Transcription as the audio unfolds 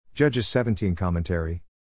Judges 17 Commentary.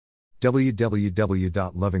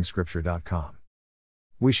 www.lovingscripture.com.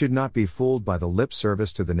 We should not be fooled by the lip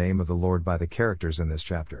service to the name of the Lord by the characters in this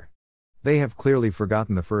chapter. They have clearly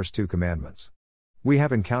forgotten the first two commandments. We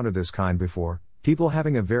have encountered this kind before, people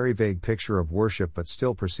having a very vague picture of worship but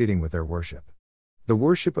still proceeding with their worship. The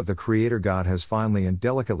worship of the Creator God has finely and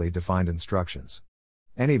delicately defined instructions.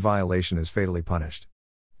 Any violation is fatally punished.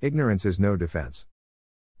 Ignorance is no defense.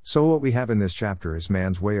 So what we have in this chapter is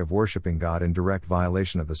man's way of worshiping God in direct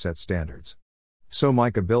violation of the set standards. So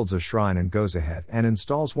Micah builds a shrine and goes ahead and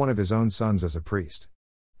installs one of his own sons as a priest.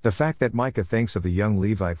 The fact that Micah thinks of the young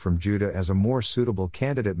Levite from Judah as a more suitable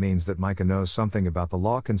candidate means that Micah knows something about the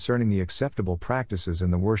law concerning the acceptable practices in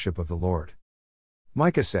the worship of the Lord.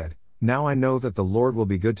 Micah said, "Now I know that the Lord will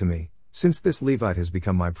be good to me, since this Levite has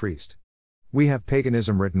become my priest." We have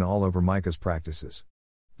paganism written all over Micah's practices.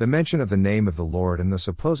 The mention of the name of the Lord and the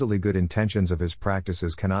supposedly good intentions of his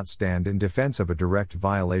practices cannot stand in defense of a direct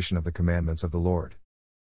violation of the commandments of the Lord.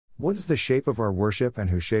 What is the shape of our worship and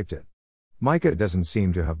who shaped it? Micah doesn't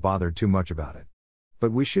seem to have bothered too much about it.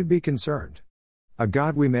 But we should be concerned. A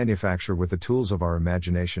God we manufacture with the tools of our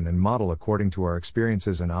imagination and model according to our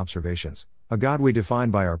experiences and observations, a God we define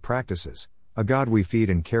by our practices, a God we feed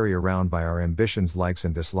and carry around by our ambitions, likes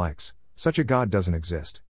and dislikes, such a God doesn't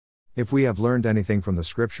exist. If we have learned anything from the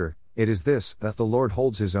Scripture, it is this, that the Lord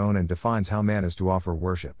holds His own and defines how man is to offer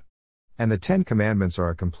worship. And the 10 Commandments are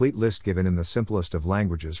a complete list given in the simplest of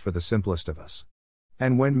languages for the simplest of us.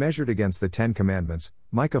 And when measured against the 10 Commandments,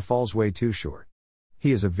 Micah falls way too short.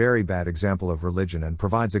 He is a very bad example of religion and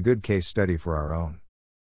provides a good case study for our own.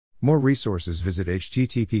 More resources visit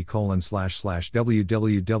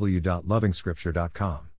http://www.lovingscripture.com.